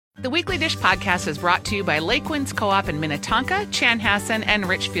The Weekly Dish podcast is brought to you by Lake Winds Co-op in Minnetonka, Chanhassen, and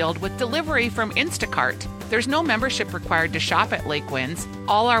Richfield with delivery from Instacart. There's no membership required to shop at Lake Winds.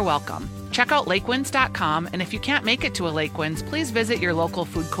 All are welcome. Check out lakewinds.com, and if you can't make it to a Lake Winds, please visit your local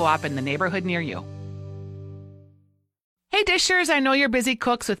food co-op in the neighborhood near you. Hey Dishers, I know you're busy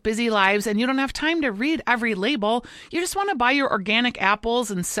cooks with busy lives and you don't have time to read every label. You just want to buy your organic apples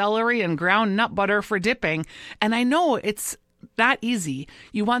and celery and ground nut butter for dipping. And I know it's that easy.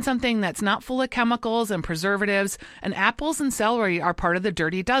 You want something that's not full of chemicals and preservatives, and apples and celery are part of the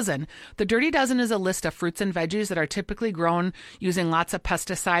Dirty Dozen. The Dirty Dozen is a list of fruits and veggies that are typically grown using lots of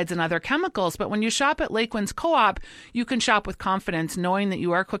pesticides and other chemicals, but when you shop at Lake Winds Co-op, you can shop with confidence knowing that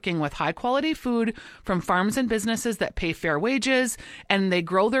you are cooking with high-quality food from farms and businesses that pay fair wages, and they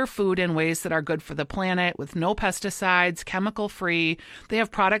grow their food in ways that are good for the planet with no pesticides, chemical-free. They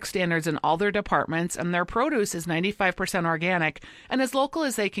have product standards in all their departments, and their produce is 95% organic and as local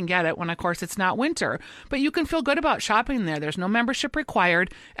as they can get it when, of course, it's not winter. But you can feel good about shopping there. There's no membership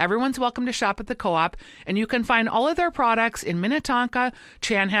required. Everyone's welcome to shop at the co-op, and you can find all of their products in Minnetonka,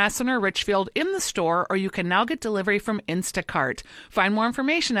 Chanhassen, or Richfield in the store, or you can now get delivery from Instacart. Find more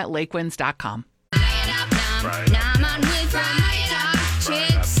information at lakewinds.com.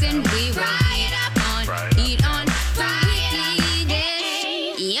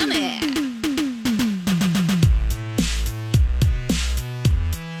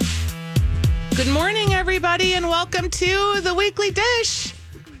 Good morning, everybody, and welcome to the Weekly Dish.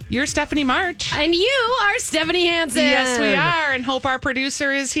 You're Stephanie March. And you are Stephanie Hansen. Yes, we are, and Hope, our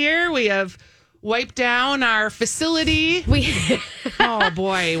producer, is here. We have wiped down our facility. Oh,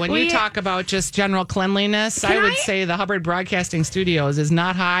 boy. When you talk about just general cleanliness, I would say the Hubbard Broadcasting Studios is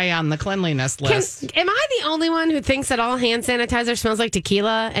not high on the cleanliness list. Am I the only one who thinks that all hand sanitizer smells like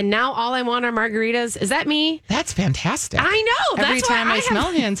tequila, and now all I want are margaritas? Is that me? That's fantastic. I know. Every time I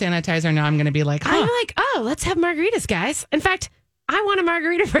smell hand sanitizer now, I'm going to be like, I'm like, oh, let's have margaritas, guys. In fact, I want a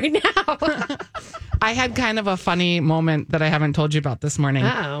margarita right now. I had kind of a funny moment that I haven't told you about this morning.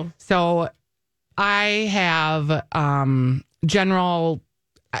 Uh-oh. So I have general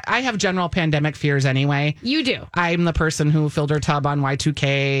pandemic fears anyway. You do. I'm the person who filled her tub on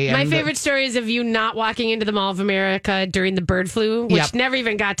Y2K. My favorite story is of you not walking into the Mall of America during the bird flu, which never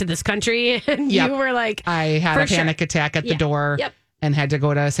even got to this country. And you were like, I had a panic attack at the door and had to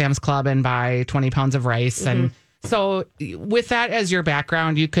go to Sam's Club and buy 20 pounds of rice. And so with that as your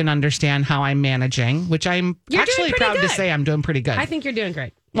background, you can understand how I'm managing, which I'm actually proud to say I'm doing pretty good. I think you're doing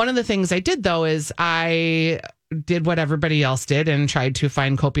great. One of the things I did, though, is I did what everybody else did and tried to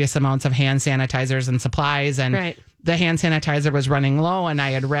find copious amounts of hand sanitizers and supplies. And the hand sanitizer was running low, and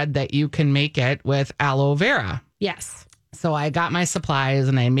I had read that you can make it with aloe vera. Yes. So I got my supplies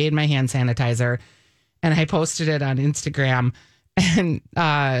and I made my hand sanitizer and I posted it on Instagram. And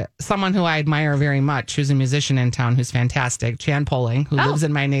someone who I admire very much, who's a musician in town, who's fantastic, Chan Poling, who lives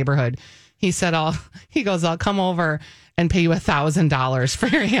in my neighborhood, he said, I'll come over and pay you $1,000 for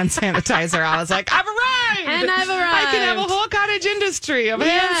your hand sanitizer. I was like, I've arrived. And I've arrived. I can have a whole cottage industry of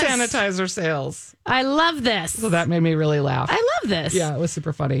hand sanitizer sales. I love this. So that made me really laugh. I love this. Yeah, it was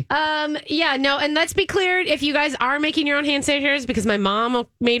super funny. And let's be clear, if you guys are making your own hand sanitizers, because my mom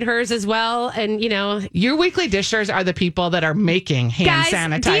made hers as well, and your Weekly Dishers are the people that are making hand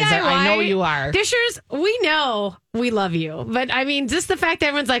sanitizer. DIY, I know you are. Dishers, we know we love you. But I mean, just the fact that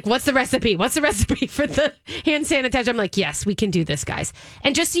everyone's like, what's the recipe? What's the recipe for the hand sanitizer? I'm like, yes, we can do this, guys.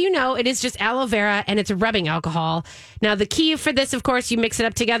 And just so you know, it is just aloe vera and it's rubbing alcohol. Now, the key for this, of course, you mix it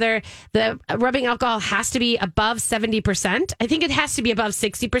up together. The rubbing alcohol has to be above 70%. I think it has to be above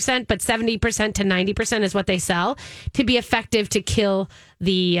 60%, but 70% to 90% is what they sell to be effective to kill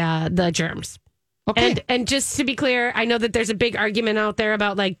the germs. Okay. And just to be clear, I know that there's a big argument out there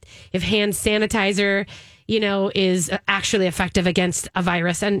about like if hand sanitizer, is actually effective against a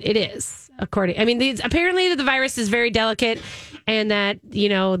virus, and it is. Apparently the virus is very delicate, and that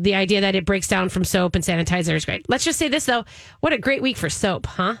the idea that it breaks down from soap and sanitizer is great. Let's just say this though: what a great week for soap,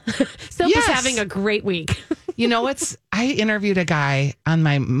 huh? Soap is having a great week. I interviewed a guy on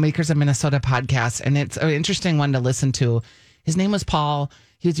my Makers of Minnesota podcast, and it's an interesting one to listen to. His name was Paul.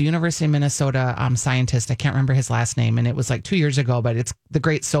 He was a University of Minnesota scientist. I can't remember his last name, and it was like 2 years ago, but it's The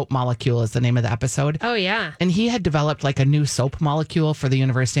Great Soap Molecule is the name of the episode. Oh, yeah. And he had developed like a new soap molecule for the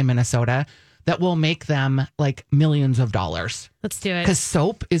University of Minnesota that will make them like millions of dollars. Let's do it. Because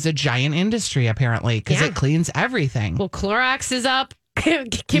soap is a giant industry, apparently, because it cleans everything. Well, Clorox is up.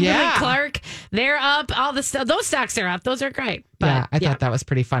 Kimberly Clark, they're up. All the stuff, those stocks are up. Those are great. But, I thought that was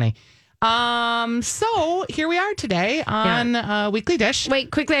pretty funny. So here we are today on Weekly Dish.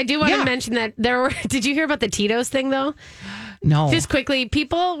 Wait, quickly, I do want to mention that did you hear about the Tito's thing though? No. Just quickly,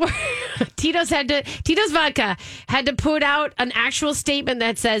 people were Tito's Vodka had to put out an actual statement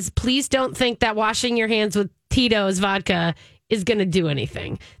that says, please don't think that washing your hands with Tito's Vodka is going to do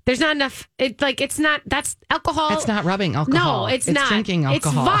anything. There's not enough. It's not. That's alcohol. It's not rubbing alcohol. No, it's not. Drinking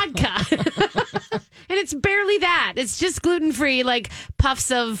alcohol. It's vodka. And it's barely that. It's just gluten-free, like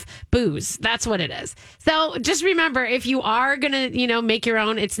puffs of booze. That's what it is. So just remember, if you are going to, make your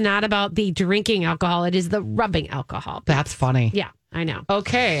own, it's not about the drinking alcohol. It is the rubbing alcohol. That's funny. Yeah, I know.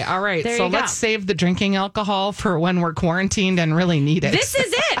 Okay. All right. There So you go. let's save the drinking alcohol for when we're quarantined and really need it. This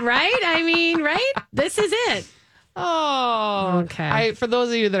is it, right? I mean, right? This is it. Oh, Okay. For those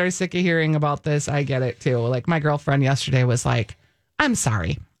of you that are sick of hearing about this, I get it too. Like my girlfriend yesterday was like, I'm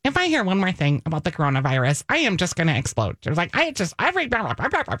sorry. If I hear one more thing about the coronavirus, I am just going to explode. She was like,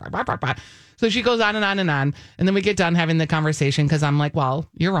 So she goes on and on and on. And then we get done having the conversation because I'm like, well,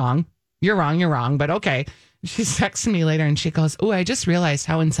 you're wrong. You're wrong. You're wrong. But okay. She texts me later and she goes, oh, I just realized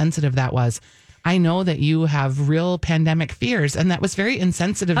how insensitive that was. I know that you have real pandemic fears, and that was very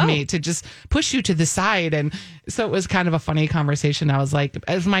insensitive of me to just push you to the side. And so it was kind of a funny conversation. I was like,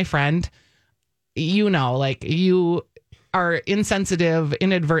 as my friend, you are insensitive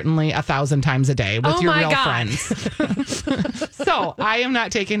inadvertently 1,000 times a day with your real friends. So I am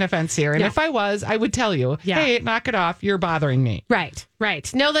not taking offense here. And if I was, I would tell you, hey, knock it off. You're bothering me. Right.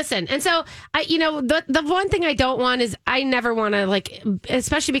 No, listen. And so, the one thing I don't want is I never want to,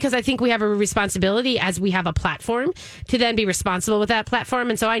 especially because I think we have a responsibility as we have a platform to then be responsible with that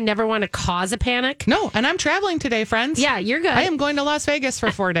platform. And so I never want to cause a panic. No. And I'm traveling today, friends. Yeah, you're good. I am going to Las Vegas for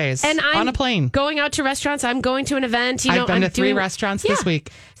 4 days and I'm on a plane. Going out to restaurants. I'm going to an event. I've been to 3 restaurants this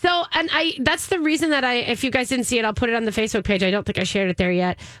week. So, that's the reason that if you guys didn't see it, I'll put it on the Facebook page. I don't think I shared it there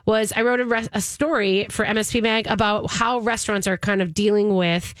yet. Was I wrote a story for MSP Mag about how restaurants are kind of dealing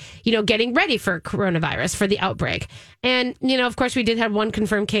with, getting ready for coronavirus, for the outbreak. And, of course, we did have one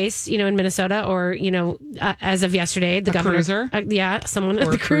confirmed case, in Minnesota or, as of yesterday, the governor. Cruiser? Someone at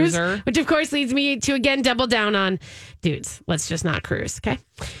the cruise, which, of course, leads me to, again, double down on, dudes, let's just not cruise, okay?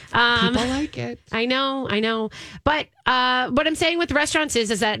 People like it. I know. But what I'm saying with restaurants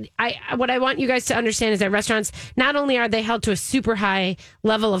is that what I want you guys to understand is that restaurants, not only are they held to a super high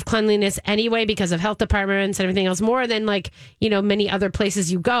level of cleanliness anyway because of health departments and everything else, more than many other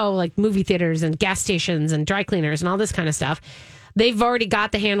places you go, like movie theaters and gas stations and dry cleaners and all this kind of stuff. They've already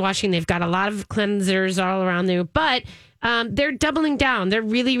got the hand washing. They've got a lot of cleansers all around there, but they're doubling down. They're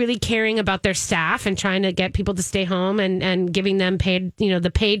really, really caring about their staff and trying to get people to stay home and giving them paid,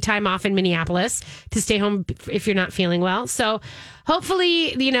 the paid time off in Minneapolis to stay home if you're not feeling well. So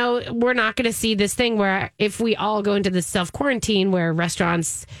hopefully, we're not going to see this thing where if we all go into this self-quarantine where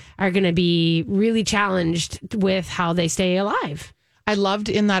restaurants are going to be really challenged with how they stay alive. I loved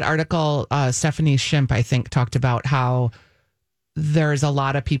in that article, Stephanie Shimp, I think, talked about how there's a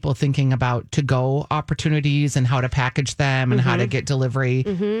lot of people thinking about to-go opportunities and how to package them and how to get delivery.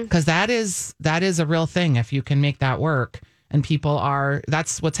 Because that is a real thing. If you can make that work, and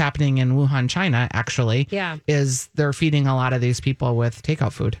that's what's happening in Wuhan, China, actually. Yeah. Is they're feeding a lot of these people with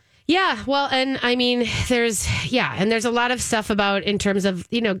takeout food. Yeah, well, and I mean, there's a lot of stuff about in terms of,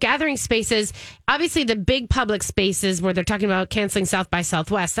 gathering spaces. Obviously, the big public spaces where they're talking about canceling South by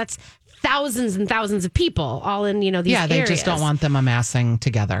Southwest, that's thousands and thousands of people all in, these areas. They just don't want them amassing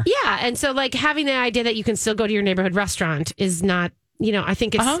together. Yeah, and so having the idea that you can still go to your neighborhood restaurant is not, I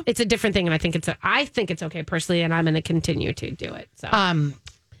think it's a different thing, and I think it's okay personally, and I'm going to continue to do it. So,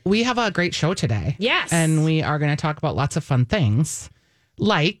 we have a great show today. Yes, and we are going to talk about lots of fun things.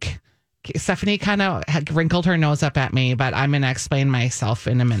 Like, Stephanie kind of wrinkled her nose up at me, but I'm going to explain myself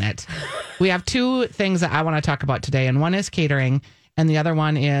in a minute. We have 2 things that I want to talk about today, and one is catering, and the other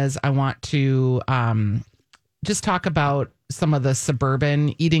one is I want to just talk about some of the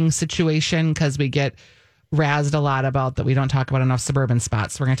suburban eating situation because we get razzed a lot about that we don't talk about enough suburban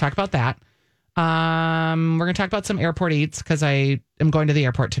spots. So we're going to talk about that. We're going to talk about some airport eats because I am going to the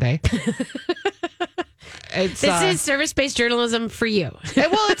airport today. This is service-based journalism for you.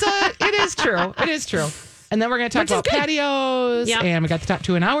 It is true. It is true. And then we're going to talk about patios. Yep. And we got the top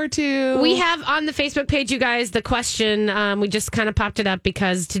 2 in hour 2. We have on the Facebook page, you guys, the question. We just kind of popped it up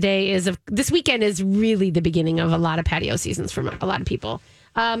because this weekend is really the beginning of a lot of patio seasons for a lot of people.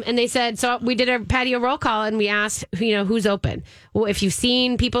 And they said, so we did a patio roll call and we asked, who's open. Well, if you've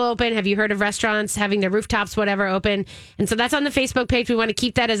seen people open, have you heard of restaurants having their rooftops, whatever, open? And so that's on the Facebook page. We want to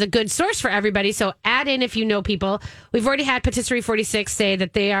keep that as a good source for everybody. So add in if you know people. We've already had Patisserie 46 say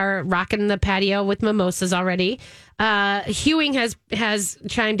that they are rocking the patio with mimosas already. Hewing has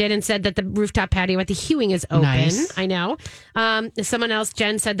chimed in and said that the rooftop patio at the Hewing is open. Nice. I know. Someone else,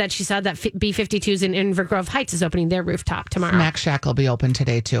 Jen, said that she saw that B52s in Inver Grove Heights is opening their rooftop tomorrow. Mac Shack will be open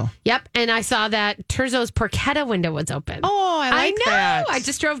today too. Yep. And I saw that Terzo's Porchetta window was open. Oh, I like that. I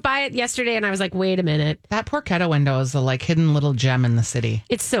just drove by it yesterday and I was like, wait a minute. That Porchetta window is a like hidden little gem in the city.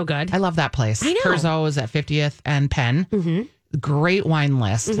 It's so good. I love that place. I know. Terzo's at 50th and Penn. Mm-hmm. Great wine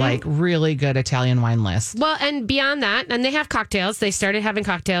list, like really good Italian wine list. Well, and beyond that, and they have cocktails. They started having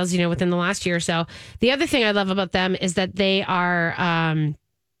cocktails, within the last year or so. The other thing I love about them is that they are,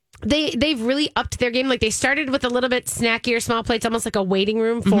 they've really upped their game. Like they started with a little bit snackier, small plates, almost like a waiting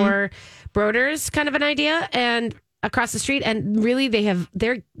room for Broders kind of an idea, and across the street. And really, they have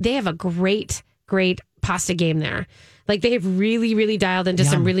a great pasta game there. Like they have really, really dialed into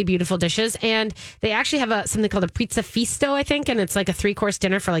some really beautiful dishes, and they actually have something called a pizza fisto, I think, and it's like a 3-course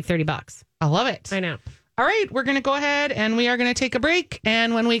dinner for like $30. I love it. I know. All right, we're going to go ahead and we are going to take a break.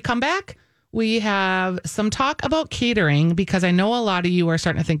 And when we come back, we have some talk about catering because I know a lot of you are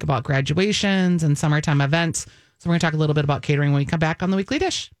starting to think about graduations and summertime events. So we're going to talk a little bit about catering when we come back on the Weekly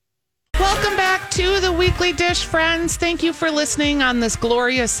Dish. Welcome back to the Weekly Dish, friends. Thank you for listening on this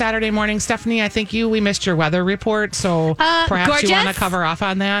glorious Saturday morning. Stephanie, I think we missed your weather report, so perhaps gorgeous. you want to cover off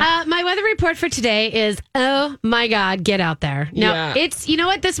on that? My weather report for today is, oh my God, get out there. No, It's, you know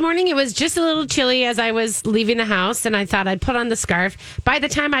what, this morning it was just a little chilly as I was leaving the house, and I thought I'd put on the scarf. By the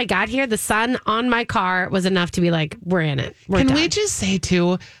time I got here, the sun on my car was enough to be like, we're in it. We're Can done. we just say,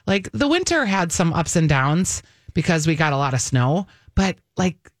 too, like the winter had some ups and downs because we got a lot of snow, but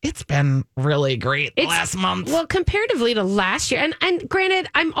like it's been really great last month. Well, comparatively to last year, and granted,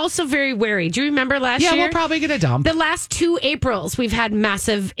 I'm also very wary. Do you remember last year? Yeah, we'll probably get a dump. The last 2 Aprils, we've had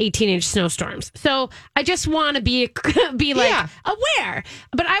massive 18-inch snowstorms. So I just want to be aware.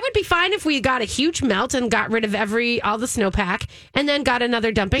 But I would be fine if we got a huge melt and got rid of all the snowpack and then got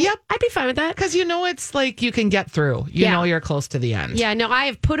another dumping. Yep. I'd be fine with that. Because it's like you can get through. You know you're close to the end. Yeah, no, I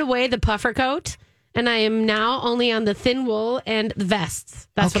have put away the puffer coat. And I am now only on the thin wool and the vests.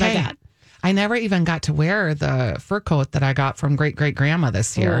 That's what I got. I never even got to wear the fur coat that I got from great-great-grandma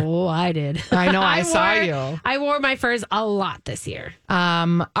this year. Oh, I did. I know. I saw you. I wore my furs a lot this year.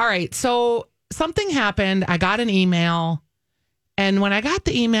 All right. So something happened. I got an email. And when I got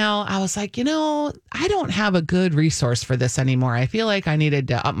the email, I was like, I don't have a good resource for this anymore. I feel like I needed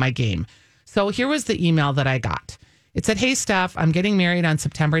to up my game. So here was the email that I got. It said, "Hey, Steph, I'm getting married on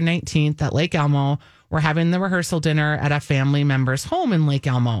September 19th at Lake Elmo. We're having the rehearsal dinner at a family member's home in Lake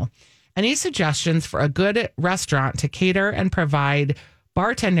Elmo. Any suggestions for a good restaurant to cater and provide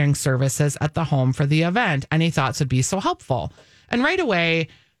bartending services at the home for the event? Any thoughts would be so helpful." And right away,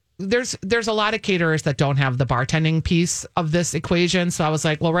 there's a lot of caterers that don't have the bartending piece of this equation. So I was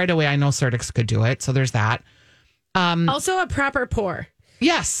like, well, right away, I know Certix could do it. So there's that. Also a proper pour.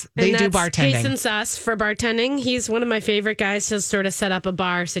 Yes, they do bartending. Jason Suss for bartending. He's one of my favorite guys to sort of set up a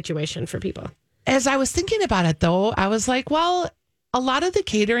bar situation for people. As I was thinking about it, though, I was like, well, a lot of the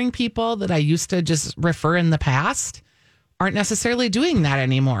catering people that I used to just refer in the past aren't necessarily doing that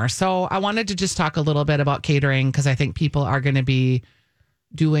anymore. So I wanted to just talk a little bit about catering because I think people are going to be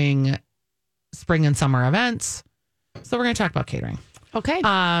doing spring and summer events. So we're going to talk about catering. Okay.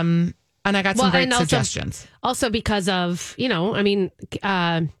 And I got some great suggestions. Also because of,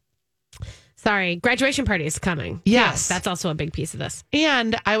 graduation party is coming. Yes. That's also a big piece of this.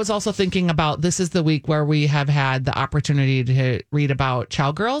 And I was also thinking about this is the week where we have had the opportunity to read about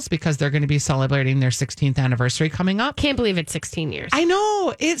Chow Girls because they're going to be celebrating their 16th anniversary coming up. Can't believe it's 16 years. I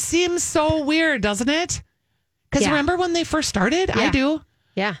know. It seems so weird, doesn't it? Because remember when they first started? Yeah. I do.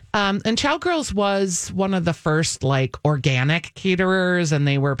 Yeah. And Chow Girls was one of the first organic caterers, and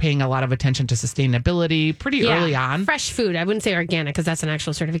they were paying a lot of attention to sustainability pretty early on. Fresh food. I wouldn't say organic because that's an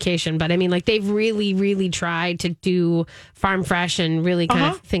actual certification, but I mean, they've really, really tried to do farm fresh and really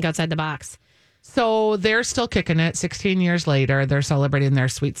kind of think outside the box. So they're still kicking it 16 years later. They're celebrating their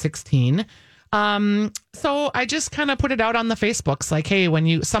Sweet 16. So I just kind of put it out on the Facebooks like, hey,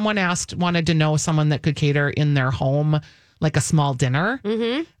 when someone wanted to know someone that could cater in their home, like a small dinner.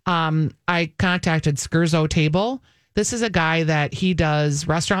 Mm-hmm. I contacted Scherzo Table. This is a guy that he does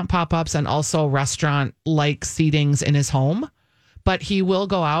restaurant pop-ups and also restaurant-like seatings in his home. But he will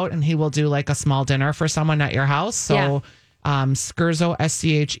go out and he will do a small dinner for someone at your house. So Scherzo,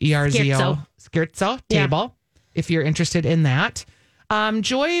 Scherzo, Scherzo Table, if you're interested in that.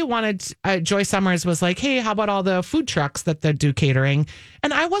 Joy Summers was like, hey, how about all the food trucks that do catering?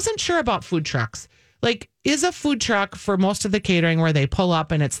 And I wasn't sure about food trucks. Like, is a food truck for most of the catering where they pull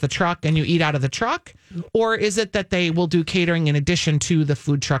up and it's the truck and you eat out of the truck? Or is it that they will do catering in addition to the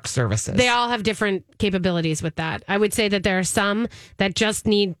food truck services? They all have different capabilities with that. I would say that there are some that just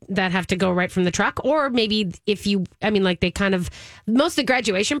that have to go right from the truck. Or maybe they kind of, most of the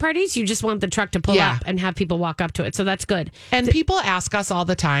graduation parties, you just want the truck to pull up and have people walk up to it. So that's good. And people ask us all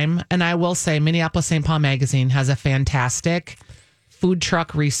the time, and I will say Minneapolis St. Paul Magazine has a fantastic food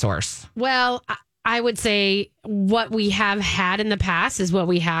truck resource. Well, I would say what we have had in the past is what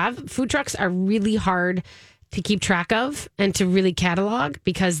we have. Food trucks are really hard to keep track of and to really catalog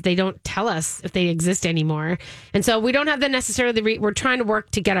because they don't tell us if they exist anymore. And so we don't have the necessarily, we're trying to work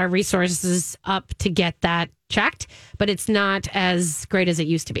to get our resources up to get that checked, but it's not as great as it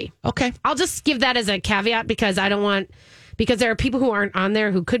used to be. Okay. I'll just give that as a caveat because because there are people who aren't on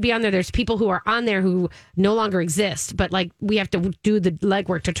there who could be on there. There's people who are on there who no longer exist, but like we have to do the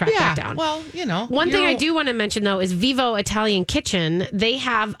legwork to track that down. Well, One thing I do want to mention though is Vivo Italian Kitchen. They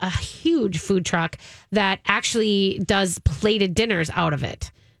have a huge food truck that actually does plated dinners out of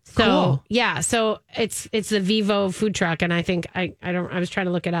it. So cool. So it's the Vivo food truck, and I think I was trying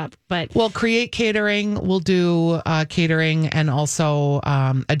to look it up, but Create Catering will do catering and also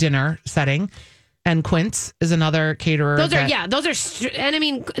a dinner setting. And Quince is another caterer. Those are, and I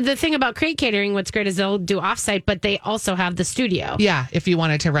mean, the thing about Create Catering, what's great is they'll do offsite, but they also have the studio. Yeah, if you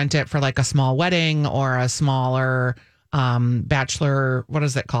wanted to rent it for like a small wedding or a smaller bachelor, what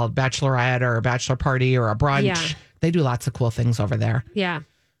is it called? Bachelorette or a bachelor party or a brunch. They do lots of cool things over there. Yeah.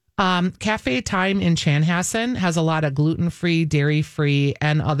 Cafe Time in Chanhassen has a lot of gluten-free, dairy-free,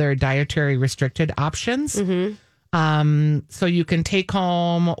 and other dietary restricted options. Mm-hmm. So you can take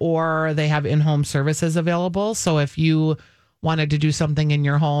home or they have in-home services available. So if you wanted to do something in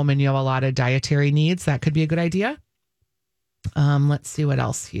your home and you have a lot of dietary needs, that could be a good idea. Let's see what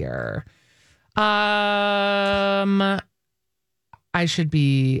else here. I should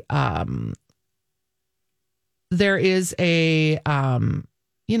be, there is a,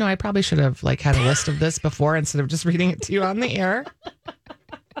 I probably should have had a list of this before instead of just reading it to you on the air.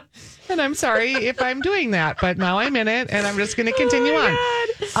 And I'm sorry if I'm doing that, but now I'm in it and I'm just going to continue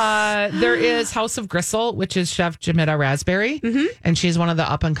on. There is House of Gristle, which is Chef Jamita Raspberry. Mm-hmm. And she's one of the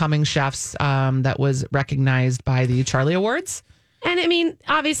up and coming chefs that was recognized by the Charlie Awards. And I mean,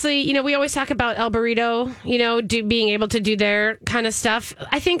 obviously, we always talk about El Burrito, being able to do their kind of stuff.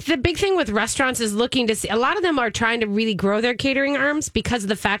 I think the big thing with restaurants is looking to see, a lot of them are trying to really grow their catering arms because of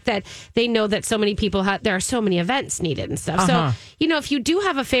the fact that they know that so many people there are so many events needed and stuff. Uh-huh. So, if you do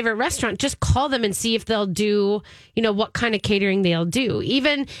have a favorite restaurant, just call them and see if they'll do, what kind of catering they'll do.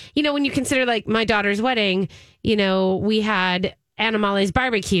 Even, when you consider like my daughter's wedding, we had Animale's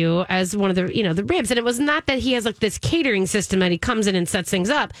Barbecue as one of the, the ribs. And it was not that he has like this catering system that he comes in and sets things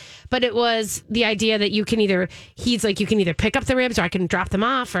up, but it was the idea that you can either pick up the ribs or I can drop them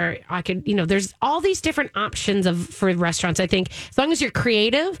off or I could, there's all these different options for restaurants. I think as long as you're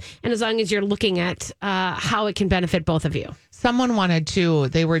creative and as long as you're looking at how it can benefit both of you. Someone wanted to,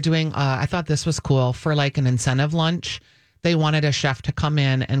 they were doing, I thought this was cool for like an incentive lunch. They wanted a chef to come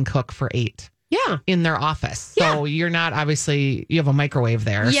in and cook for 8. Yeah. In their office. So you're not, obviously, you have a microwave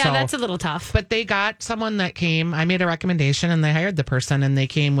there. Yeah, so, that's a little tough. But they got someone that came, I made a recommendation and they hired the person and they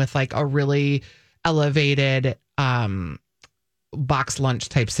came with like a really elevated box lunch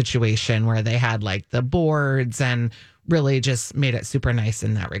type situation where they had like the boards and really just made it super nice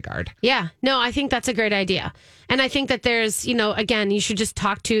in that regard. Yeah. No, I think that's a great idea. And I think that there's, again, you should just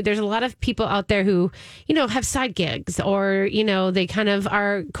there's a lot of people out there who, have side gigs or, they kind of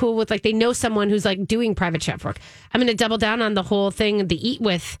are cool with they know someone who's like doing private chef work. I'm going to double down on the whole thing, the Eat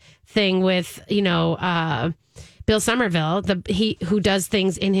With thing with, Bill Somerville, who does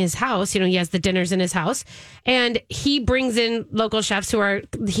things in his house. He has the dinners in his house and he brings in local chefs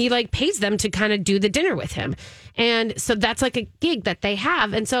he pays them to kind of do the dinner with him. And so that's like a gig that they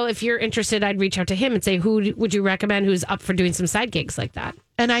have. And so if you're interested, I'd reach out to him and say, who would you recommend who's up for doing some side gigs like that?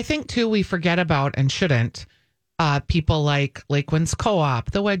 And I think too, we forget about and shouldn't people like Lakewinds Co-op,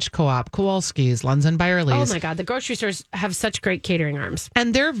 the Wedge Co-op, Kowalski's, Lunds and Byerly's. Oh my God, the grocery stores have such great catering arms.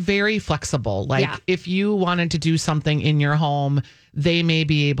 And they're very flexible. If you wanted to do something in your home, they may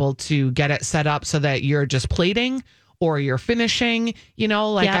be able to get it set up so that you're just plating or you're finishing,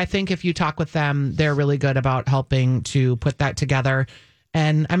 I think if you talk with them, they're really good about helping to put that together.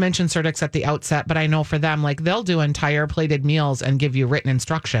 And I mentioned Surdyk's at the outset, but I know for them, they'll do entire plated meals and give you written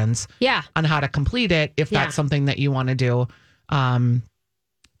instructions on how to complete it if that's something that you want to do.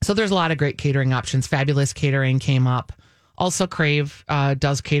 So there's a lot of great catering options. Fabulous Catering came up. Also, Crave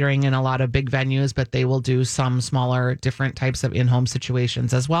does catering in a lot of big venues, but they will do some smaller, different types of in-home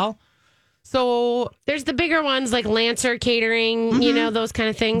situations as well. So There's the bigger ones like Lancer Catering, you know, those kind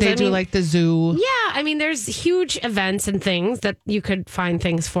of things. they do like the zoo. Yeah, I mean, there's huge events and things that you could find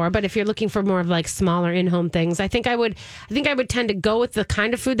things for. But if you're looking for more of like smaller in-home things, I think I would tend to go with the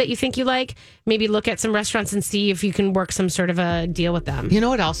kind of food that you think you like. Maybe look at some restaurants and see if you can work some sort of a deal with them. You know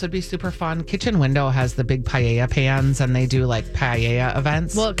what else would be super fun? Kitchen Window has the big paella pans, and they do like paella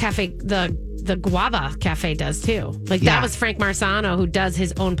events. Well, the Guava Cafe does too. Like Yeah. that was Frank Marsano who does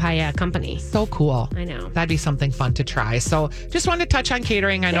his own paella company. So cool. I know. That'd be something fun to try. So just wanted to touch on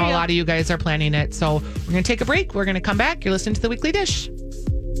catering. I know a lot of you guys are planning it. So we're going to take a break. We're going to come back. You're listening to The Weekly Dish.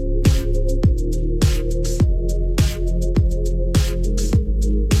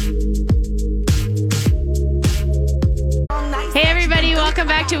 Hey everybody, welcome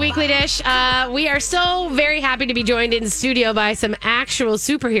back to Weekly Dish. We are so very happy to be joined in studio by some actual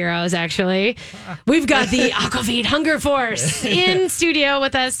superheroes, actually. We've got the Aquavit Hunger Force in studio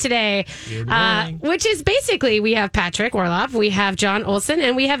with us today. Which is basically, we have Patrick Orloff, we have John Olson,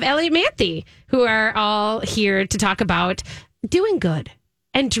 and we have Elliot Manthe, who are all here to talk about doing good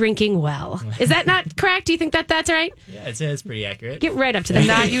and drinking well. Is that not correct? Do you think that that's right? Yeah, it's pretty accurate. Get right up to that.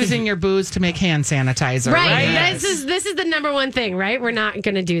 Not using your booze to make hand sanitizer. Right. Right. Yes. This is the number one thing, right? We're not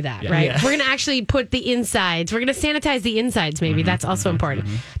going to do that, right? Yeah. We're going to actually put the insides. We're going to sanitize the insides, maybe. That's also important.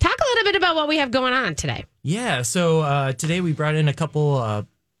 Talk a little bit about what we have going on today. Yeah, so today we brought in a couple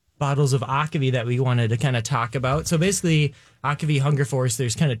bottles of Aquavit that we wanted to kind of talk about. So basically, Aquavit Hunger Force,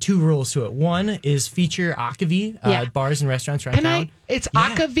 there's kind of two rules to it. One is feature Aquavit at bars and restaurants around town. It's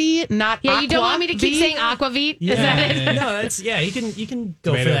Aquavit, not Yeah, you don't want me to keep Aquavit? saying Aquavit? Yeah. Is that it? No, that's you can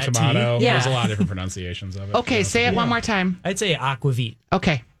go Tomato, for that tomato. tea. Yeah. There's a lot of different pronunciations of it. Okay, say it one more time. I'd say Aquavit.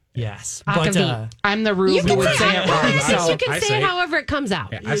 Okay. Yes. Aquavit. I'm the rube You who can would say say it wrong. Aquavit. So, You can I say say- it however it comes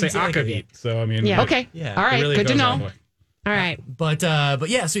out. Yeah, I say Exactly. Aquavit. So, I mean, Yeah. okay. Yeah, All it right. really Good to goes know. that way. All right. But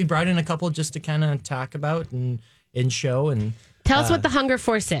yeah, so we brought in a couple just to kind of talk about and show and Tell us what the Hunger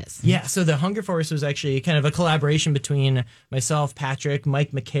Force is. yeah, so the Hunger Force was actually kind of a collaboration between myself, Patrick,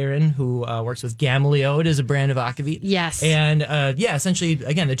 Mike McCarran, who works with Gamaleode as a brand of Aquavit. Yes. And yeah, essentially,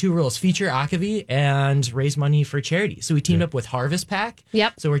 again, the two rules, feature Aquavit and raise money for charity. So we teamed up with Harvest Pack.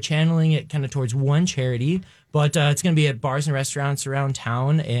 Yep. So we're channeling it kind of towards one charity, but it's going to be at bars and restaurants around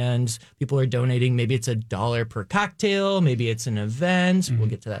town, and people are donating. Maybe it's $1 per cocktail. Maybe it's an event. We'll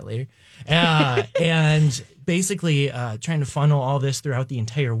get to that later. And basically trying to funnel all this throughout the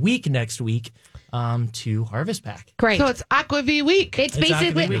entire week next week to Harvest Pack. Great. So it's Aquavit week. It's It's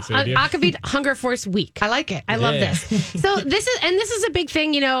basically Aquavit Week. Aquavit Hunger Force Week. I like it. I love Yeah. this. So this is a big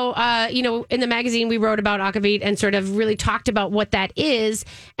thing, you know, in the magazine we wrote about Aquavit and sort of really talked about what that is,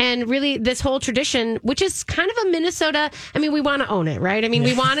 and really this whole tradition, which is kind of a Minnesota. I mean, we want to own it, right? I mean,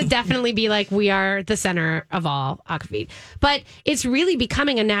 we want to definitely be like, we are the center of all Aquavit, but it's really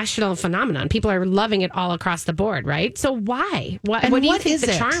becoming a national phenomenon. People are loving it all across the board, right? So why? What And do you what think is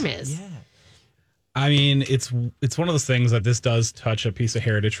the it? charm is? I mean, it's one of those things that this does touch a piece of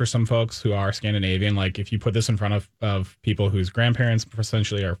heritage for some folks who are Scandinavian. Like, if you put this in front of people whose grandparents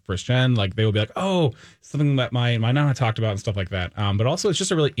essentially are first gen, like they will be like, oh, something that my nana talked about and stuff like that. But also, it's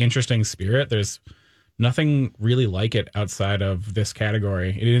just a really interesting spirit. There's nothing really like it outside of this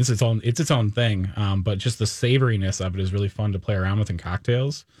category. It is its own thing. But just the savoriness of it is really fun to play around with in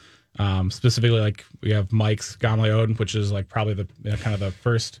cocktails. Specifically, like we have Mike's Gamaleode, which is like probably the kind of the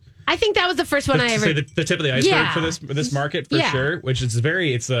first. I think that was the first one I ever. The tip of the iceberg Yeah. for this market for Yeah. sure. Which is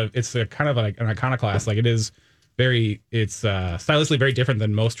it's a kind of like an iconoclast. Like it's stylistically very different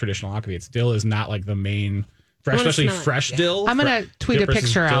than most traditional Aquavit. Dill is not like the main, wanna especially smell it. fresh dill. I'm going to tweet a Dip versus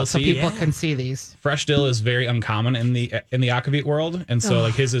picture dill out so seed. people can see these. Fresh dill is very uncommon in the Aquavit world, and so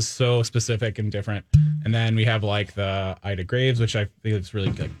like his is so specific and different. And then we have like the Ida Graves, which I think is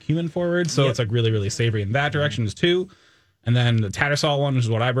really like cumin forward, so it's like really savory in that direction too. And then the Tattersall one, which is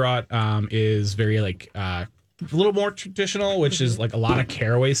what I brought, is very like a little more traditional, which is like a lot of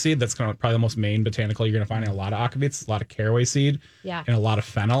caraway seed. That's kind of probably the most main botanical you're going to find in a lot of Aquavits. A lot of caraway seed, Yeah. and a lot of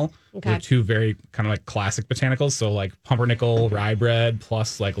fennel. Okay. They're two very kind of like classic botanicals. So like pumpernickel, rye bread,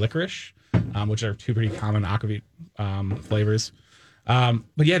 plus like licorice, which are two pretty common Aquavit flavors.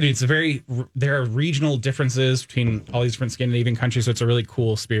 But yeah, dude, there are regional differences between all these different Scandinavian countries. So it's a really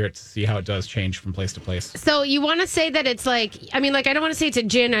cool spirit to see how it does change from place to place. So you want to say that it's like, I mean, like, I don't want to say it's a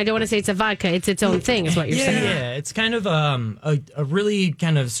gin. I don't want to say it's a vodka. It's its own thing is what you're saying. Yeah, it's kind of a really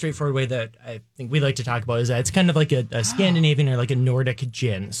kind of straightforward way that I think we like to talk about is that it's kind of like a Scandinavian or like a Nordic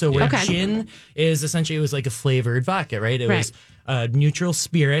gin. So where Okay. gin is essentially, it was like a flavored vodka, right? It Right. was a neutral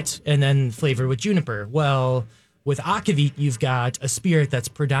spirit and then flavored with juniper. Well, with Aquavit, you've got a spirit that's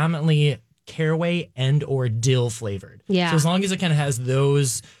predominantly caraway and or dill flavored. Yeah. So as long as it kind of has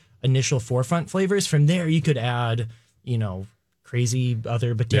those initial forefront flavors. From there, you could add, crazy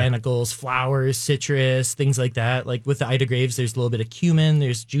other botanicals, flowers, citrus, things like that. Like with the Ida Graves, there's a little bit of cumin,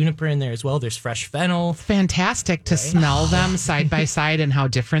 there's juniper in there as well, there's fresh fennel. Fantastic to smell them side by side and how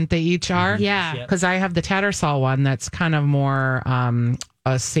different they each are. Yeah. Because I have the Tattersall one that's kind of more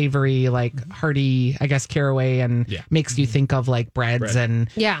a savory, like hearty, I guess, caraway, and makes you think of like breads and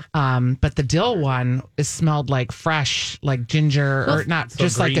but the dill one is smelled like fresh, like ginger, or not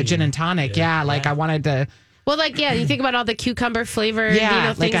just like a gin and tonic. Like I wanted to. Well, you think about all the cucumber flavored,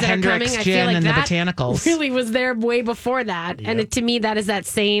 things like a that Hendrix are coming. I gin feel like and the that botanicals really was there way before that. And to me, that is that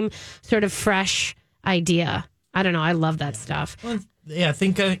same sort of fresh idea. I don't know. I love that stuff. Well,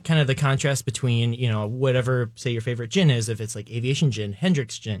 think kind of the contrast between, whatever, say, your favorite gin is, if it's like Aviation Gin,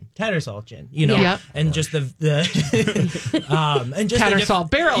 Hendrix Gin, Tattersall Gin, and just the and just Tattersall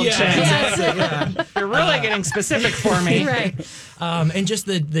Barrel Gin. Yes. You're really getting specific for me. Right. And just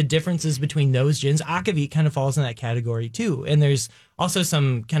the differences between those gins. Akavit kind of falls in that category too. And there's also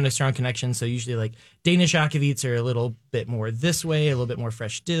some kind of strong connections. So usually like Danish Akavits are a little bit more this way, a little bit more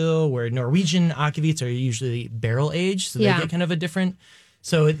fresh dill, where Norwegian Akavits are usually barrel aged. So they get kind of a different.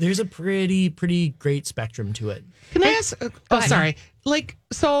 So there's a pretty great spectrum to it. Can I ask? Sorry. Like,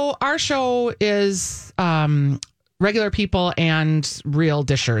 so our show is regular people and real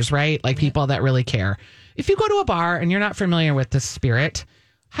dishers, right? Like people that really care. If you go to a bar and you're not familiar with the spirit,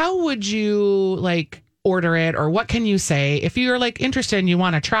 how would you like order it, or what can you say if you're like interested and you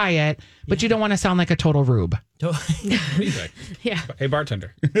want to try it, but you don't want to sound like a total rube? What do you think? Hey,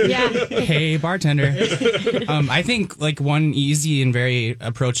 bartender. Hey, bartender. I think like one easy and very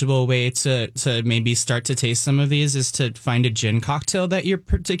approachable way to maybe start to taste some of these is to find a gin cocktail that you're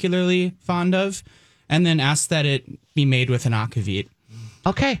particularly fond of, and then ask that it be made with an akavit.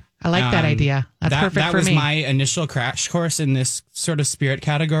 Okay. I like that idea. That's perfect for me. That was my initial crash course in this sort of spirit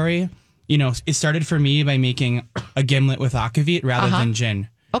category. It started for me by making a gimlet with akavit rather than gin.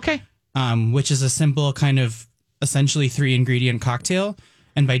 Okay. Which is a simple kind of essentially 3-ingredient cocktail.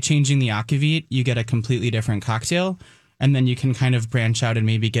 And by changing the akavit, you get a completely different cocktail. And then you can kind of branch out and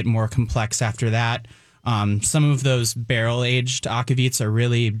maybe get more complex after that. Some of those barrel-aged akavits are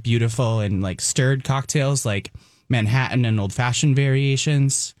really beautiful and like stirred cocktails, like Manhattan and old fashioned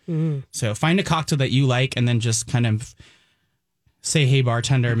variations. So find a cocktail that you like and then just kind of say, hey,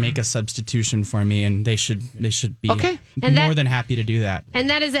 bartender, make a substitution for me, and they should be more than happy to do that. And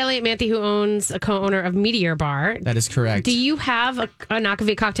that is Elliot Manthe, who owns a co-owner of Meteor Bar. That is correct. Do you have an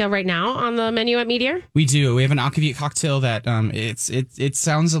akavit cocktail right now on the menu at Meteor? We do. We have an akavit cocktail that it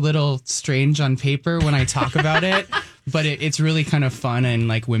sounds a little strange on paper when I talk about it, but it's really kind of fun and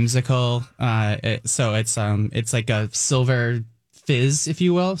like whimsical. So it's like a silver fizz, if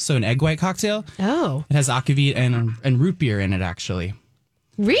you will, so an egg white cocktail. Oh, it has akavit and root beer in it, actually.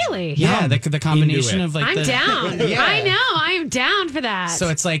 Really? Yeah, the combination of like I'm down. Yeah. I know. I am down for that. So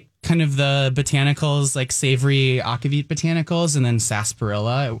it's like kind of the botanicals, like savory akavit botanicals, and then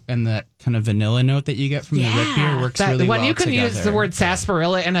sarsaparilla and that kind of vanilla note that you get from the root beer works really well when you can together. use the word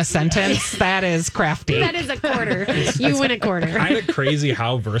sarsaparilla in a sentence, that is crafty. That is a quarter. You win a quarter. Kind of crazy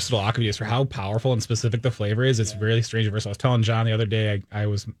how versatile akavit is for how powerful and specific the flavor is. It's really strange and versatile. I was telling John the other day, I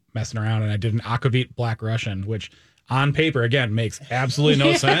was messing around and I did an akavit Black Russian, which on paper, again, makes absolutely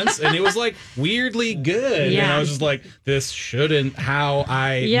no sense. And it was like weirdly good. Yeah. And I was just like, this shouldn't how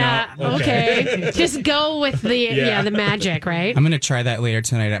I. Yeah. No, okay. Just go with the magic, right? I'm going to try that later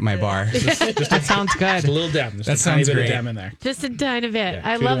tonight at my bar. That sounds good. Just a little dem. Just That a tiny sounds bit great. of dem in there. Just a tiny bit. Yeah,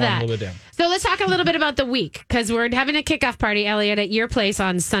 I 2 to love 1, that. A little bit dem. So let's talk a little bit about the week, because we're having a kickoff party, Elliot, at your place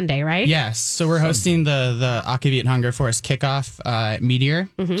on Sunday, right? Yes. So we're hosting the Akavit Hunger Force kickoff at Meteor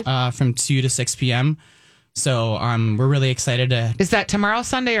from 2 to 6 p.m. So we're really excited to. Is that tomorrow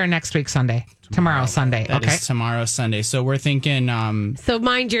Sunday or next week Sunday? Tomorrow Sunday. That Okay. is tomorrow Sunday. So we're thinking. So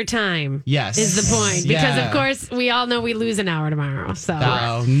mind your time. Yes. Is the point. Because, Yeah. of course, we all know we lose an hour tomorrow. So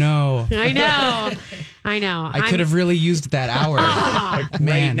Oh no! I know. I know. I could have really used that hour.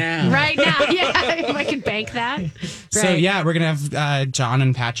 Man. Right now. Yeah. If I could bank that. So Right. yeah, we're gonna have John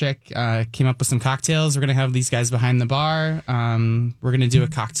and Patrick came up with some cocktails. We're gonna have these guys behind the bar. We're gonna do a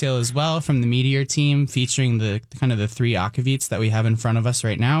cocktail as well from the Meteor team, featuring the kind of the 3 akavits that we have in front of us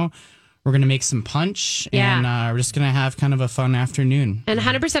right now. We're gonna make some punch, and we're just gonna have kind of a fun afternoon. And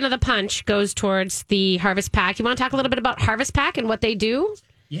 100% of the punch goes towards the Harvest Pack. You want to talk a little bit about Harvest Pack and what they do?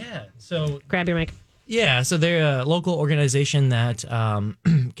 Yeah. So Grab your mic. Yeah, so they're a local organization that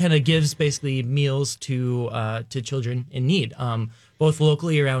kind of gives basically meals to children in need, both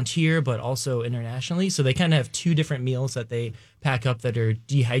locally around here, but also internationally. So they kind of have two different meals that they pack up that are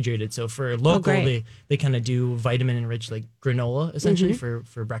dehydrated. So for local, they kind of do vitamin enriched like granola essentially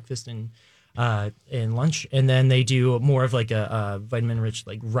for breakfast and lunch, and then they do more of like a vitamin rich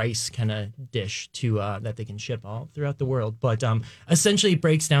like rice kind of dish to that they can ship all throughout the world. But essentially it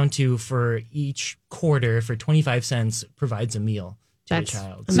breaks down to for each quarter for 25 cents provides a meal to a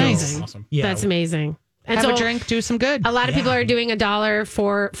child. Amazing. So, awesome. Yeah, That's amazing. And Have a drink, do some good. A lot of people are doing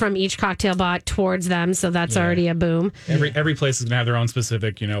 $1 from each cocktail bot towards them, so that's already a boom. Every place is gonna have their own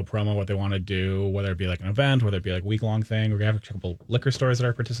specific, promo, what they want to do, whether it be like an event, whether it be like a week-long thing. We're gonna have a couple liquor stores that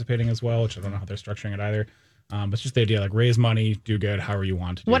are participating as well, which I don't know how they're structuring it either. But it's just the idea, like raise money, do good, however you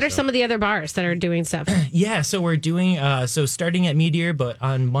want to do. What are some of the other bars that are doing stuff? Yeah, so we're doing starting at Meteor, but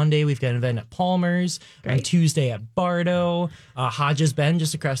on Monday we've got an event at Palmer's. On Tuesday at Bardo, Hodges Bend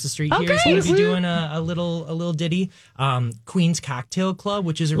just across the street here is going to be doing a little ditty. Queen's Cocktail Club,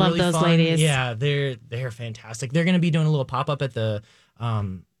 which is Love really those fun. ladies. Yeah, they're fantastic. They're going to be doing a little pop up at the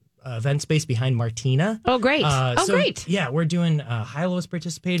event space behind Martina. Oh, great. Great. Yeah, we're doing Hilo-is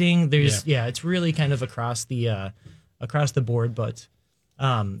participating. There's it's really kind of across the board, but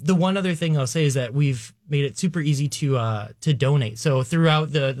the one other thing I'll say is that we've made it super easy to donate. So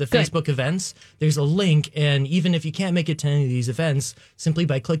throughout the Facebook events, there's a link, and even if you can't make it to any of these events, simply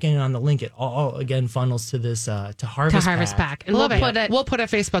by clicking on the link, it all again funnels to this to Harvest Pack. And we'll put a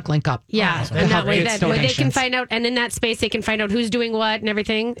Facebook link up. Yeah, to and that help way raise they can donations. find out, and in that space they can find out who's doing what and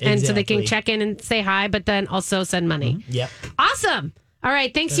everything, and so they can Exactly. check in and say hi, but then also send money. Yep. Awesome. All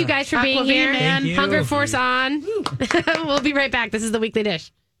right, thanks you guys for being Aquavit, here. man. Thank you. Hunger Force on. We'll be right back. This is the Weekly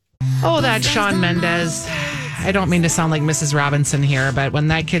Dish. Oh, that Shawn Mendes. I don't mean to sound like Mrs. Robinson here, but when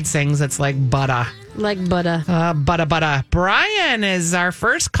that kid sings, it's like butter. Like butter. Butter. Brian is our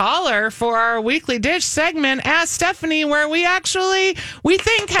first caller for our Weekly Dish segment. Ask Stephanie, where we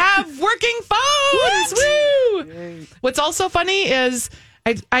think have working phones. Woo! What's also funny is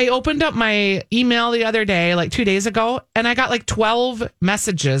I opened up my email the other day, like 2 days ago, and I got like 12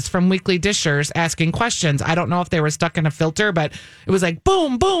 messages from Weekly Dishers asking questions. I don't know if they were stuck in a filter, but it was like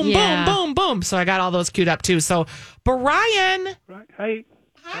boom, boom, Yeah. boom, boom, boom. So I got all those queued up too. So, Brian. Right. Hi.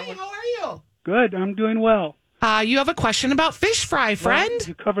 Hi, how are you? Good. I'm doing well. You have a question about fish fry, friend? Well,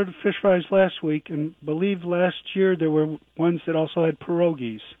 you covered fish fries last week, and believe last year there were ones that also had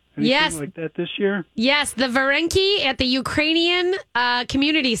pierogies. Anything Yes. like that this year? Yes, the Varenki at the Ukrainian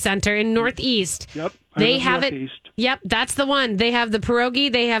Community Center in Northeast. Yep. They I'm have it. Northeast. Yep, that's the one. They have the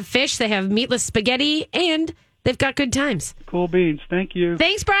pierogi, they have fish, they have meatless spaghetti, and they've got good times. Cool beans. Thank you.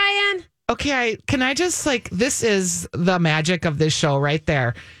 Thanks, Brian. Okay, can I just this is the magic of this show right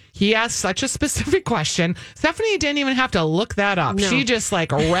there. He asked such a specific question. Stephanie didn't even have to look that up. No. She just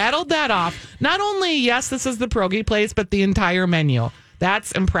rattled that off. Not only, yes, this is the pierogi place, but the entire menu.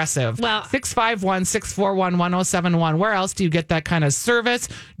 That's impressive. Well, 651-641-1071. Where else do you get that kind of service,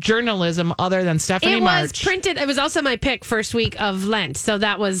 journalism, other than Stephanie It March? was printed. It was also my pick first week of Lent. So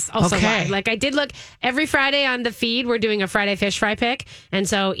that was also Okay. why. Like I did look every Friday on the feed. We're doing a Friday fish fry pick. And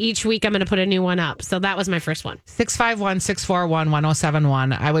so each week I'm going to put a new one up. So that was my first one.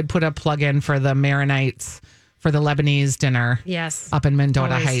 651-641-1071. I would put a plug in for the Maronites for the Lebanese dinner. Yes. Up in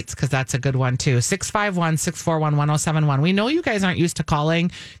Mendota Always. Heights, because that's a good one too. 651-641-1071. We know you guys aren't used to calling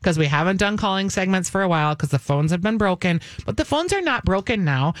because we haven't done calling segments for a while because the phones have been broken, but the phones are not broken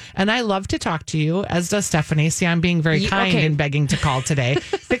now. And I love to talk to you, as does Stephanie. See, I'm being very kind okay. and begging to call today.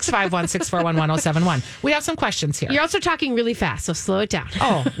 651-641-1071. We have some questions here. You're also talking really fast. So slow it down.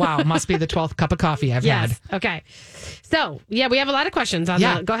 Oh, wow. Must be the 12th cup of coffee I've had. Yes. Okay. So, yeah, we have a lot of questions on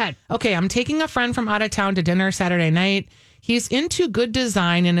Yeah. the. Go ahead. Okay, I'm taking a friend from out of town to dinner Saturday night. He's into good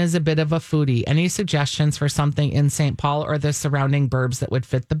design and is a bit of a foodie. Any suggestions for something in St. Paul or the surrounding burbs that would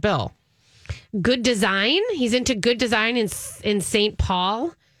fit the bill? Good design. He's into good design in St.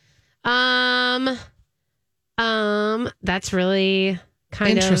 Paul. That's really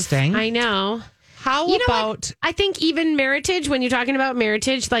kind Interesting. of. I know. How You know about what? I think even Meritage, when you're talking about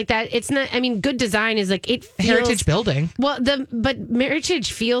Meritage like that, it's not. I mean, good design is like it feels, Heritage Building? Well, but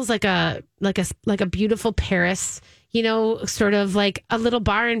Meritage feels like a beautiful Paris. You know, sort of like a little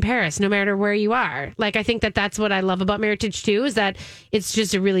bar in Paris, no matter where you are. Like, I think that's what I love about Meritage too, is that it's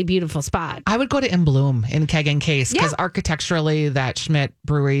just a really beautiful spot. I would go to In Bloom in Keg and Case because Yeah. architecturally that Schmidt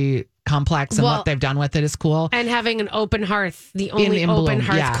Brewery complex and Well, what they've done with it is cool. And having an open hearth, the only in open Bloom,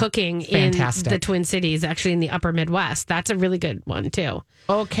 hearth yeah. cooking Fantastic. in the Twin Cities, actually in the upper Midwest. That's a really good one too.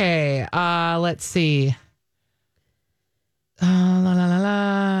 Okay, let's see. La, la, la,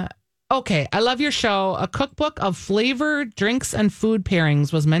 la. Okay, I love your show. A cookbook of flavored drinks and food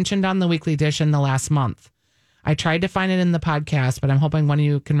pairings was mentioned on the Weekly Dish in the last month. I tried to find it in the podcast, but I'm hoping one of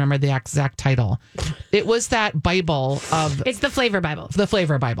you can remember the exact title. It was that Bible of... It's the Flavor Bible. The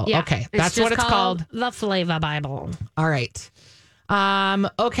Flavor Bible. Yeah, okay, that's what it's called. The Flavor Bible. All right.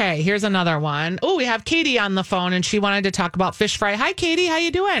 Okay, here's another one. Oh, we have Katie on the phone, and she wanted to talk about fish fry. Hi, Katie. How you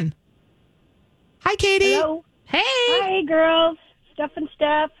doing? Hi, Katie. Hello. Hey. Hi, girls. Steph and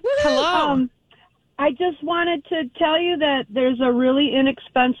Steph. Hello. I just wanted to tell you that there's a really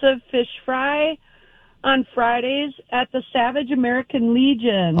inexpensive fish fry on Fridays at the Savage American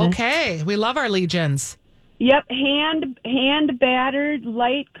Legion. Okay, we love our legions. Yep, hand battered,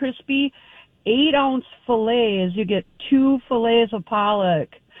 light, crispy, 8-ounce fillets. You get 2 fillets of pollock.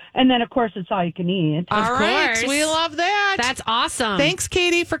 And then, of course, it's all you can eat. All right, course. we love that. That's awesome. Thanks,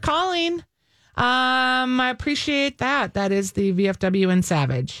 Katie, for calling. I appreciate that. That is the VFW and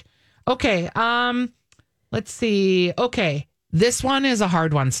Savage. Okay, let's see. Okay, this one is a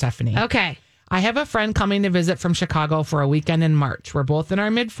hard one, Stephanie. Okay. I have a friend coming to visit from Chicago for a weekend in March. We're both in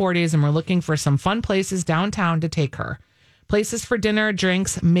our mid-40s and we're looking for some fun places downtown to take her. Places for dinner,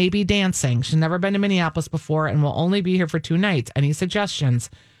 drinks, maybe dancing. She's never been to Minneapolis before and will only be here for 2 nights. Any suggestions?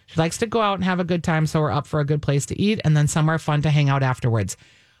 She likes to go out and have a good time, so we're up for a good place to eat and then somewhere fun to hang out afterwards.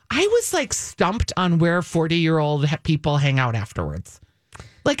 I was like stumped on where 40-year-old people hang out afterwards.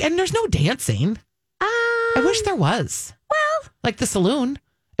 Like, and there's no dancing. I wish there was. Well, like the saloon.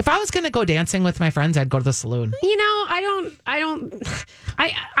 If I was going to go dancing with my friends, I'd go to the saloon. You know,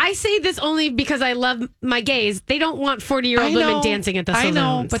 I say this only because I love my gays. They don't want 40-year-old women dancing at the saloon. I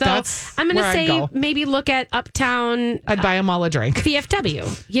know, but so that's I'm going to where I'd say go. maybe look at Uptown I'd buy them all a drink.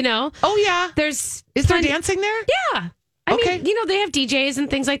 VFW, you know? Oh, yeah. Is there dancing there? Yeah. I mean, you know, they have DJs and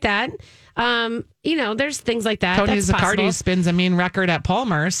things like that. You know, there's things like that. Tony That's Zaccardi possible. spins a mean record at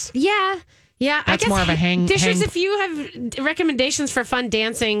Palmer's. Yeah. Yeah, That's I guess more of a hang. Dishers, if you have recommendations for fun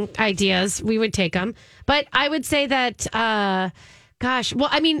dancing ideas, we would take them. But I would say that, well,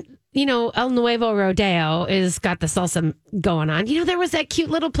 I mean, you know, El Nuevo Rodeo is got the salsa going on. You know, there was that cute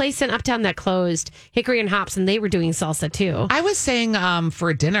little place in Uptown that closed, Hickory and Hops, and they were doing salsa too. I was saying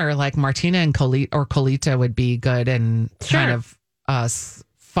for dinner, like Martina and Colita would be good and kind of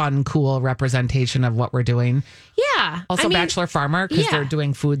fun, cool representation of what we're doing. Yeah. Also, Bachelor Farmer, because they're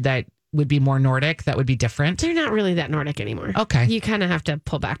doing food that would be more Nordic, that would be different. They're not really that Nordic anymore. Okay. You kind of have to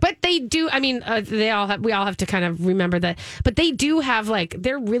pull back. But they do, I mean, we all have to kind of remember that. But they do have, like,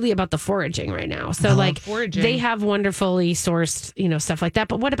 they're really about the foraging right now. So, like, foraging. They have wonderfully sourced, you know, stuff like that.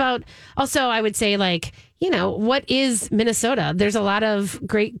 But what about, also, I would say, like, you know, what is Minnesota? There's a lot of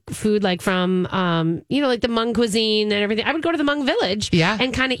great food, like from, you know, like the Hmong cuisine and everything. I would go to the Hmong Village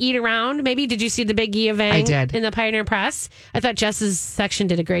and kind of eat around. Maybe, did you see the Big Giavang I did. in the Pioneer Press? I thought Jess's section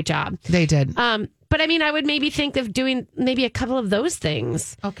did a great job. They did. But I mean, I would maybe think of doing maybe a couple of those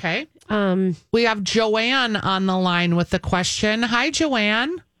things. Okay. We have Joanne on the line with the question. Hi,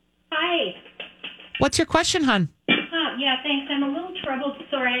 Joanne. Hi. What's your question, hon? Yeah, thanks. I'm a little troubled.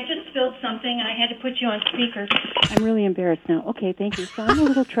 Sorry, I just spilled something. I had to put you on speaker. I'm really embarrassed now. Okay, thank you. So I'm a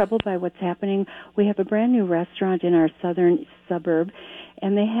little troubled by what's happening. We have a brand new restaurant in our southern suburb,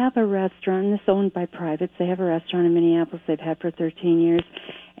 and they have a restaurant, and it's owned by privates. They have a restaurant in Minneapolis they've had for 13 years,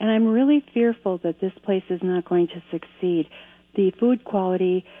 and I'm really fearful that this place is not going to succeed. The food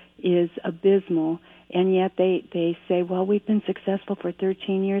quality is abysmal, and yet they say, well, we've been successful for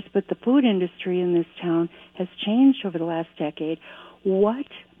 13 years, but the food industry in this town has changed over the last decade. What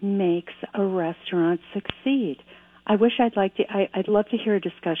makes a restaurant succeed? I'd love to hear a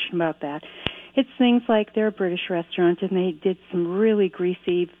discussion about that. It's things like they're a British restaurant, and they did some really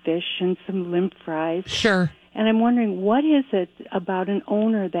greasy fish and some limp fries. Sure. And I'm wondering, what is it about an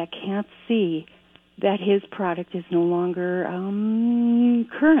owner that can't see that his product is no longer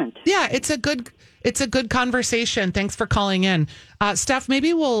current? Yeah, it's a good conversation. Thanks for calling in. Steph,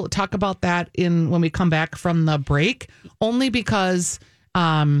 maybe we'll talk about that when we come back from the break, only because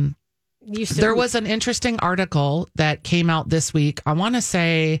there was an interesting article that came out this week. I want to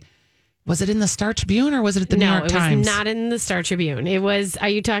say, was it in the Star Tribune or was it at the New York Times? No, it was not in the Star Tribune. It was, are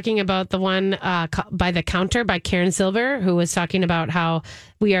you talking about the one by the counter by Karen Silver, who was talking about how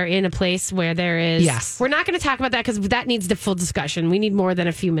we are in a place where there is... Yes. We're not going to talk about that because that needs the full discussion. We need more than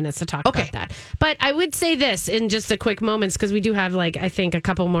a few minutes to talk about that. But I would say this in just a quick moments, because we do have, like, I think a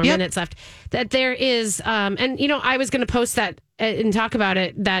couple more minutes left, that there is... and, you know, I was going to post that and talk about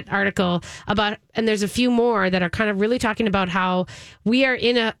it, that article about, and there's a few more that are kind of really talking about how we are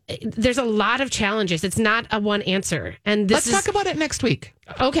there's a lot of challenges. It's not a one answer. And let's talk about it next week.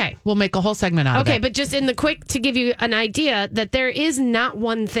 Okay. We'll make a whole segment out of it. Okay, but just in the quick to give you an idea that there is not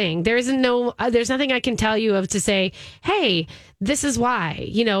one thing. There isn't there's nothing I can tell you of to say, hey, this is why.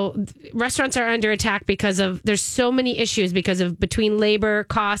 You know, restaurants are under attack because of there's so many issues because of between labor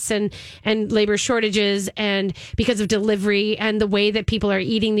costs and labor shortages and because of delivery and the way that people are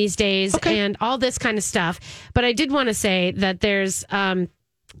eating these days and all this kind of stuff. But I did want to say that there's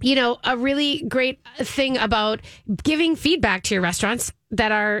you know, a really great thing about giving feedback to your restaurants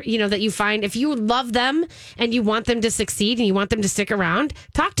that are, you know, that you find if you love them and you want them to succeed and you want them to stick around,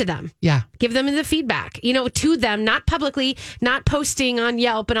 talk to them. Yeah. Give them the feedback, you know, to them, not publicly, not posting on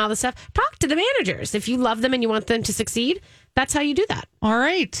Yelp and all this stuff. Talk to the managers. If you love them and you want them to succeed, that's how you do that. All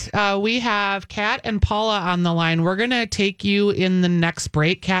right. We have Kat and Paula on the line. We're going to take you in the next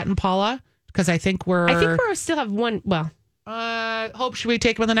break, Kat and Paula, because I think we still have one. Well, Hope, should we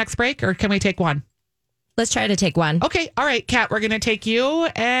take one the next break or can we take one? Let's try to take one. Okay. All right, Kat, we're going to take you.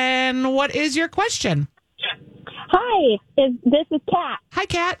 And what is your question? Hi, this is Kat. Hi,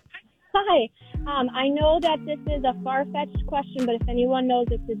 Kat. Hi. I know that this is a far-fetched question, but if anyone knows,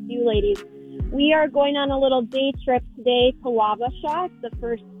 it's you ladies. We are going on a little day trip today to Wabasha, the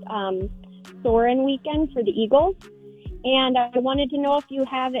first Soarin' weekend for the Eagles. And I wanted to know if you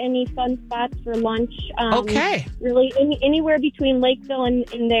have any fun spots for lunch. Okay. Really, anywhere between Lakeville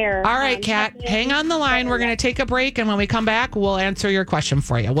and there. All right, Kat, hang on the line. We're going to take a break. And when we come back, we'll answer your question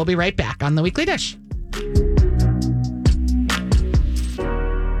for you. We'll be right back on The Weekly Dish.